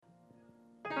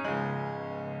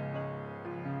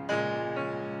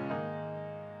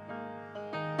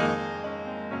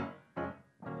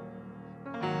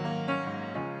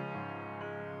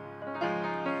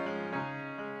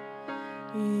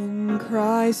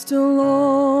Christ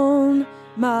alone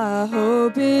my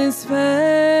hope is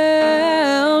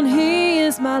found. He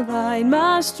is my light,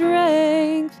 my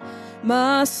strength,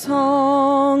 my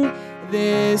song,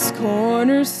 this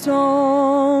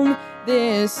cornerstone,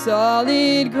 this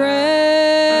solid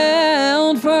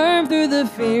ground, firm through the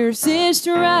fiercest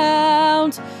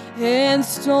drought and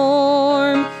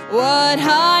storm. What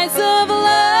heights of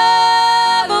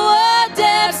love, what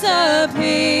depths of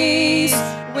peace,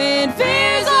 when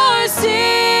fears are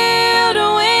stilled,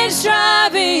 when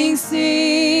striving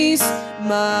cease.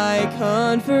 My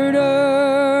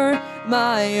comforter,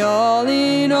 my all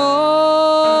in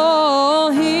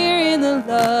all, here in the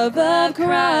love of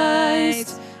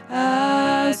Christ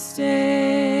I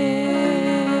stand.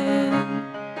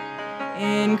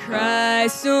 In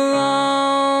Christ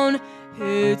alone,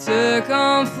 who took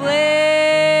on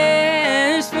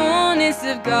flesh, fullness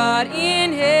of God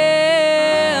in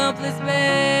helpless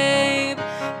babe,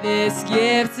 this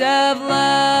gift of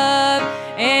love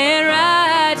and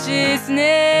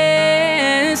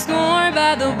righteousness, scorned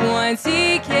by the ones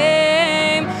he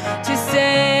came to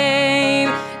save,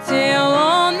 till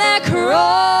on that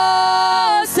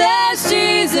cross as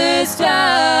Jesus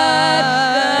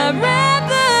died, the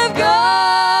wrath of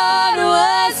God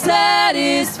was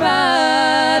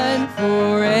satisfied.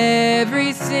 For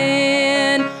every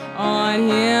sin on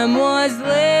him was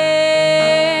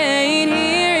laid,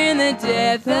 here in the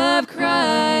death of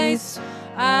Christ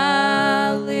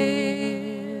I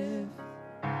live.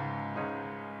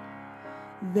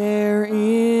 There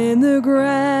in the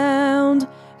ground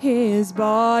his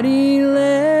body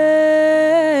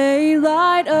lay,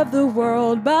 light of the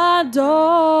world by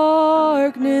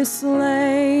darkness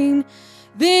slain,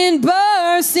 then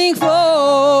bursting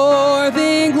forth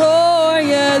in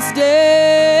glorious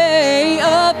day,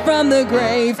 up from the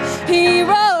grave he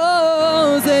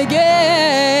rose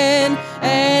again,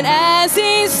 and as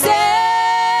he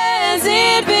stands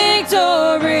in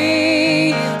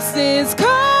victory, since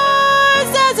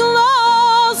curse has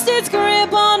lost its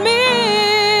grip on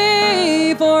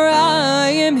me, for I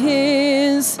am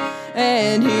his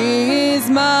and he is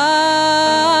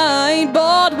mine,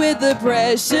 bought with the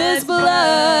precious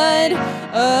blood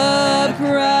of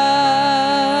Christ.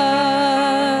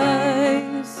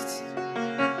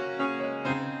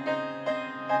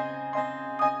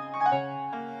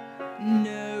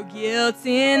 No guilt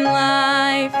in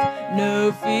life,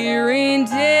 no fear in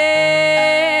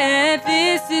death,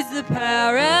 this is the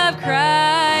power of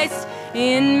Christ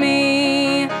in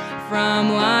me.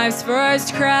 From life's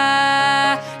first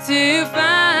cry to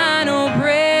final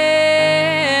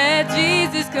breath,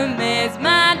 Jesus commands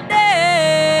my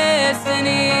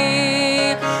destiny.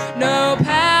 No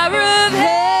power of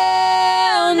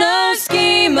hell, no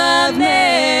scheme of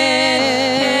man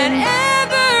can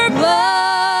ever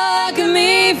pluck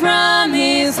me from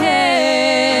his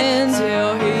hand,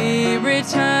 till he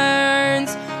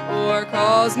returns or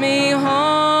calls me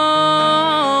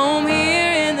home.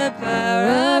 Here in the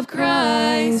power of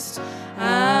Christ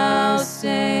I'll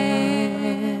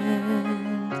stand,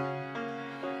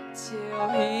 till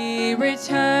he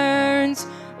returns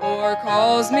or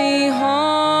calls me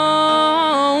home.